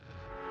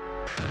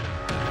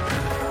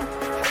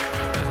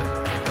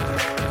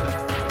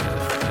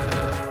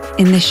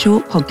In this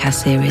short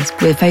podcast series,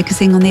 we're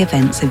focusing on the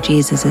events of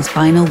Jesus'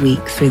 final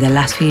week through the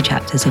last few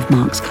chapters of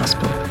Mark's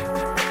Gospel.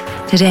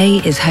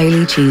 Today is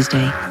Holy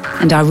Tuesday,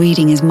 and our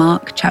reading is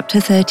Mark chapter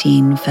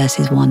 13,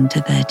 verses 1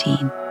 to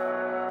 13.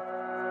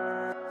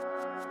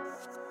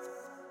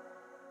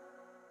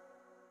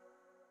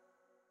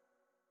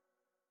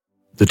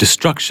 The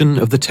destruction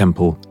of the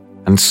temple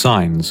and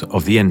signs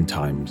of the end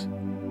times.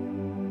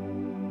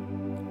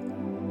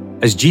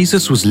 As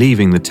Jesus was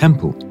leaving the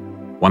temple,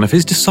 one of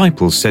his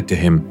disciples said to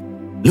him,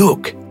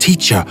 "Look,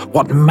 teacher,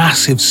 what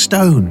massive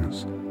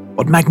stones!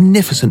 What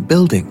magnificent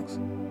buildings!"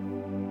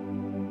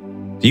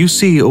 "Do you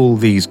see all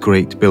these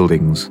great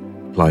buildings?"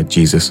 replied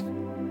Jesus.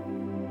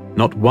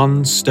 "Not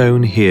one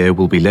stone here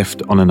will be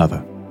left on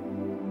another.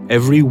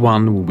 Every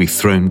one will be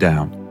thrown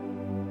down."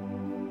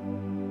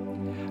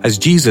 As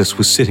Jesus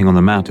was sitting on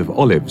the Mount of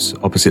Olives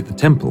opposite the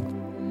temple,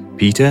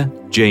 Peter,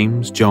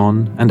 James,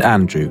 John, and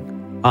Andrew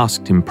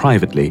asked him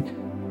privately,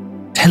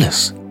 "Tell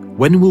us,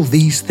 when will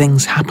these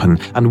things happen,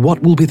 and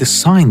what will be the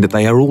sign that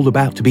they are all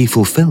about to be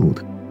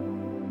fulfilled?"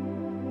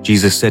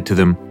 Jesus said to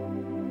them,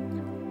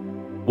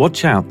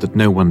 "Watch out that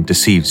no one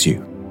deceives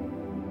you.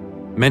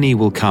 Many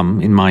will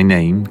come in my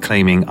name,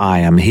 claiming I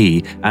am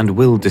he, and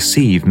will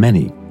deceive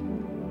many.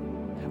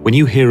 When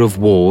you hear of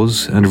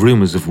wars and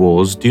rumors of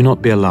wars, do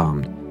not be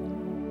alarmed.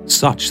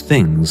 Such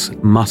things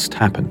must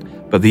happen,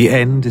 but the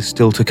end is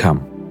still to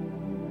come.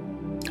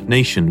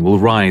 Nation will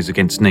rise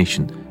against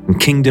nation, and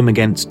kingdom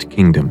against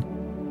kingdom.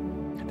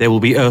 There will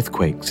be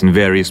earthquakes in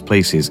various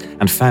places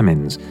and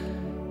famines.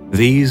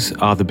 These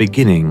are the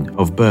beginning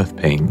of birth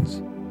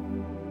pains.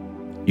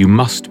 You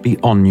must be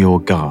on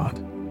your guard.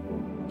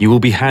 You will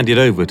be handed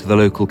over to the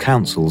local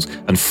councils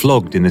and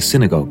flogged in the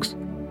synagogues.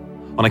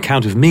 On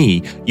account of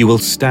me, you will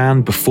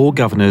stand before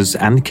governors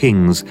and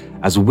kings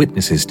as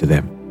witnesses to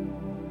them.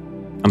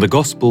 And the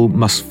gospel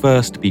must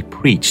first be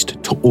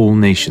preached to all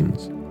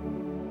nations.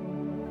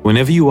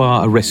 Whenever you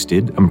are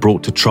arrested and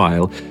brought to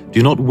trial,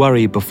 do not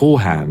worry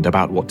beforehand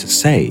about what to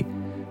say.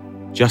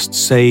 Just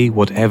say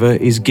whatever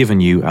is given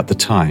you at the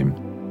time,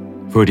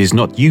 for it is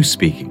not you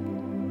speaking,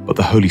 but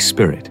the Holy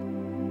Spirit.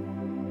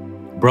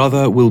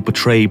 Brother will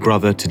betray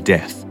brother to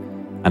death,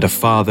 and a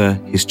father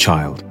his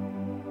child.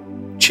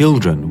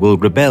 Children will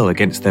rebel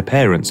against their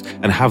parents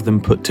and have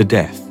them put to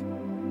death.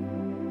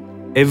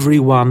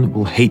 Everyone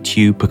will hate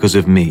you because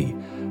of me,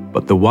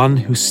 but the one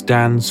who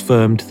stands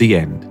firm to the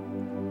end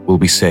will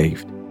be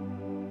saved."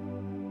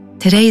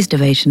 Today's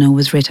devotional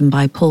was written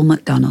by Paul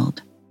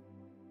MacDonald.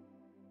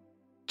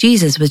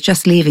 Jesus was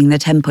just leaving the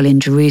temple in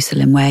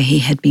Jerusalem where he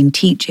had been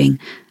teaching,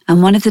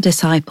 and one of the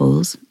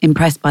disciples,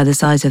 impressed by the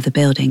size of the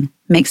building,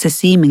 makes a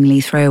seemingly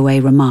throwaway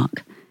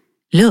remark.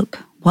 "Look,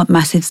 what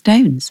massive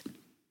stones!"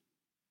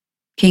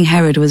 King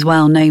Herod was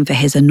well known for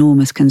his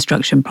enormous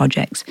construction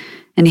projects,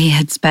 and he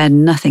had spared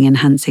nothing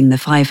enhancing the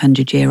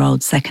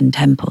 500-year-old Second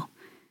Temple.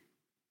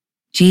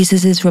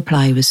 Jesus'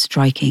 reply was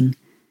striking.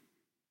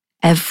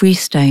 "Every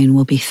stone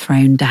will be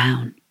thrown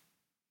down."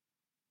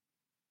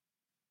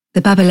 The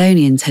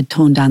Babylonians had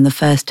torn down the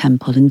first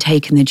temple and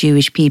taken the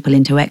Jewish people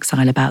into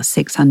exile about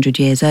 600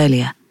 years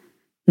earlier.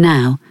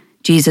 Now,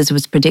 Jesus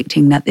was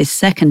predicting that this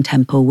second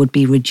temple would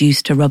be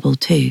reduced to rubble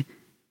too.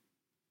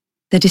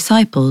 The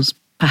disciples,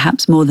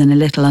 perhaps more than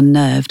a little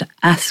unnerved,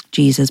 asked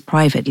Jesus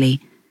privately,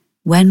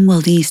 "When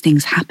will these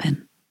things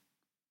happen?"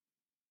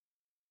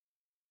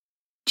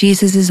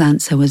 Jesus'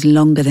 answer was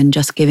longer than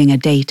just giving a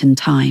date and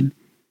time.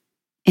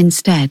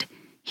 Instead,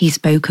 he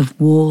spoke of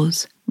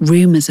wars,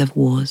 rumors of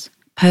wars,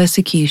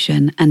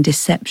 persecution and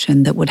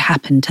deception that would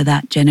happen to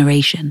that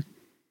generation.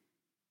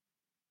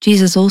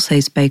 Jesus also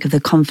spoke of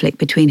the conflict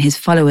between his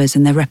followers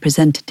and the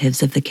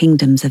representatives of the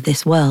kingdoms of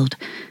this world,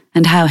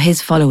 and how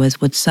his followers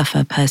would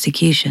suffer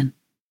persecution.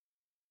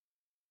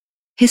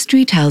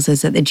 History tells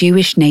us that the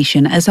Jewish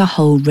nation as a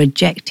whole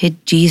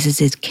rejected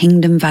Jesus'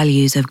 kingdom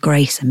values of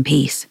grace and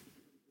peace.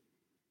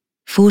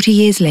 40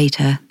 years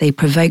later, they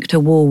provoked a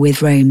war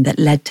with Rome that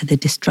led to the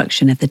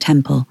destruction of the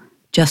temple,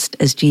 just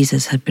as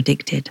Jesus had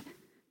predicted.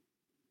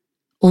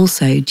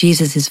 Also,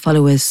 Jesus'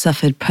 followers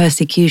suffered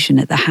persecution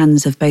at the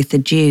hands of both the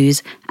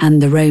Jews and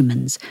the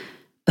Romans,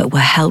 but were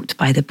helped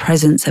by the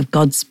presence of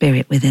God's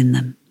Spirit within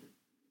them.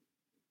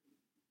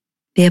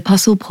 The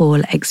Apostle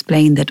Paul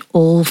explained that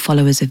all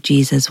followers of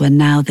Jesus were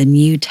now the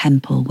new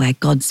temple where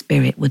God's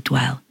Spirit would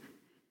dwell.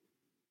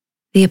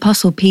 The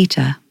Apostle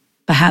Peter,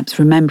 perhaps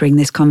remembering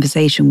this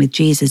conversation with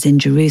Jesus in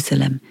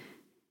Jerusalem,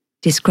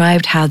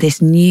 described how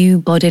this new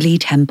bodily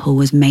temple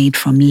was made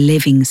from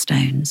living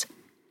stones,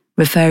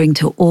 referring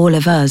to all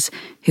of us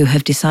who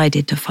have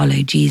decided to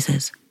follow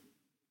Jesus.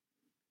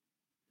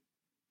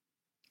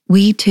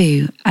 We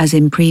too, as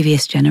in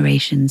previous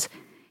generations,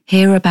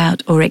 hear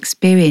about or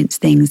experience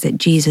things that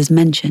Jesus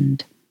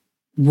mentioned: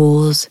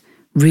 wars,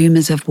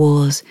 rumors of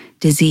wars,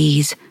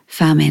 disease,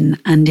 famine,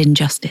 and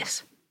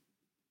injustice.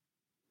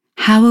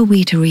 How are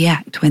we to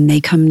react when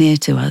they come near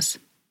to us?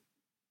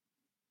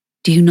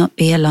 "Do not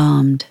be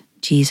alarmed,"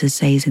 Jesus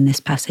says in this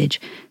passage.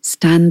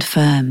 "Stand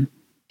firm,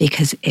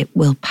 because it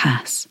will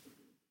pass."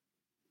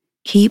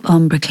 Keep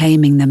on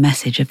proclaiming the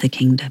message of the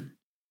kingdom.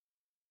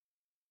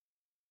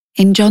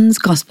 In John's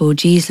Gospel,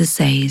 Jesus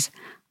says,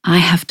 "I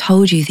have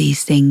told you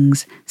these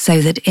things so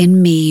that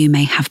in me you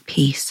may have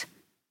peace.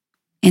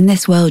 In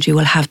this world you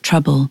will have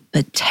trouble,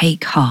 but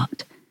take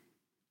heart.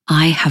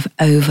 I have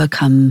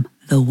overcome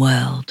the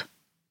world."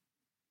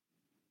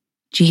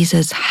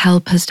 Jesus,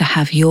 help us to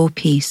have your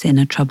peace in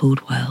a troubled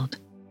world.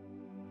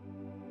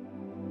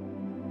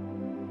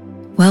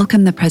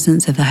 Welcome the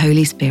presence of the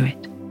Holy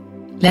Spirit.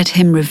 Let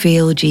him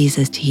reveal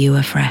Jesus to you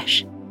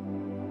afresh.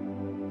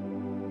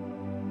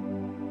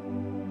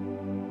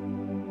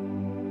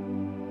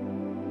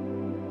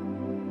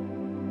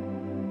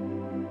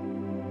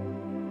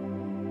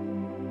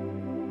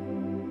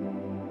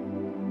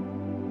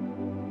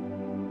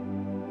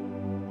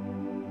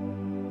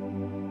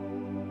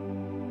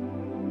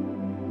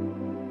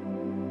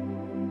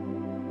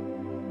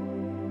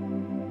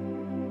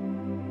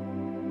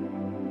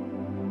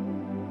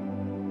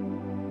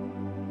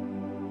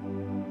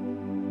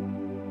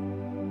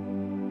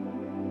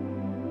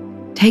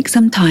 Take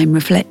some time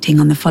reflecting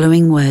on the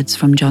following words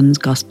from John's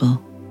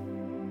Gospel.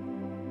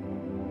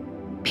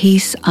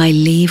 Peace I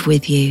leave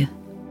with you,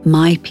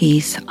 my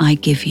peace I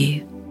give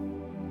you.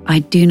 I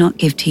do not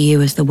give to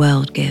you as the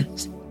world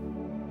gives.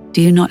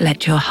 Do not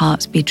let your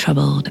hearts be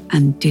troubled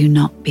and do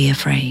not be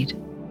afraid.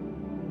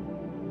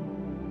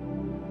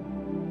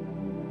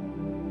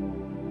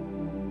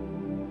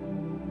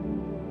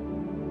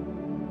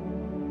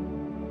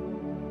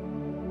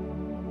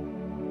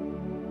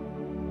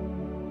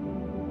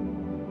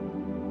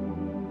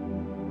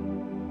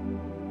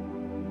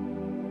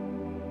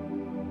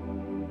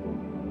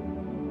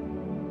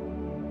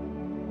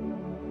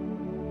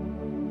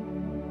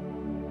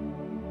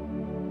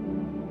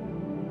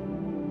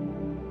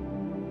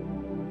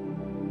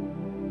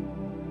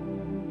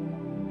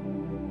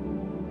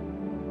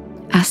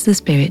 Ask the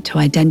Spirit to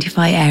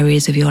identify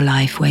areas of your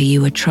life where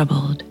you were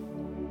troubled.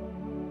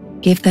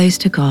 Give those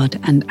to God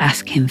and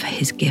ask Him for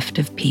His gift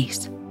of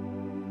peace.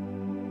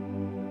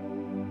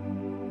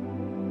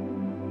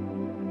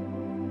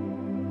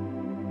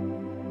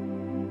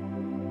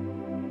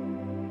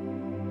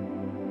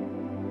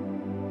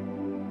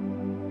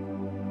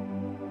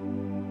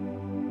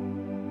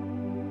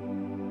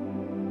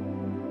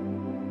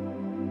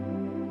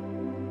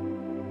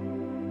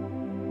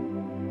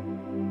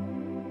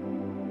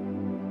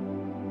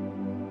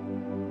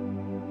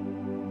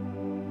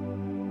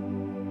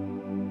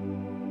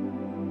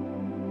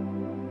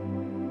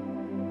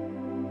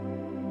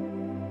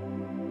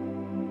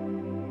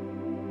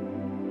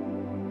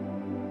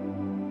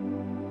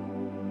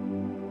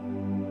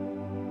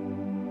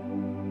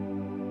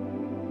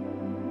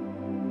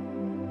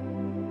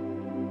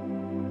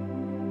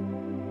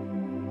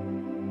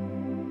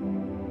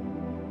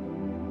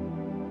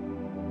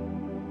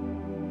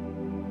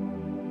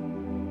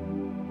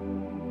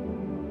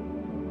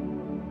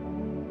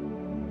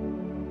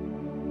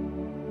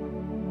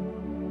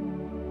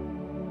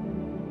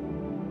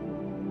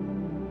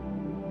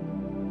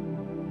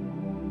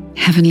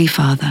 Heavenly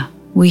Father,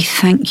 we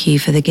thank you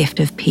for the gift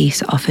of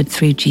peace offered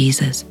through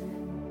Jesus.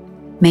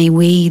 May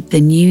we,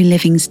 the new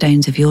living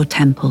stones of your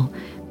temple,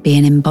 be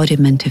an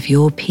embodiment of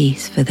your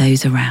peace for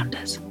those around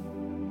us.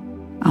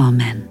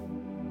 Amen.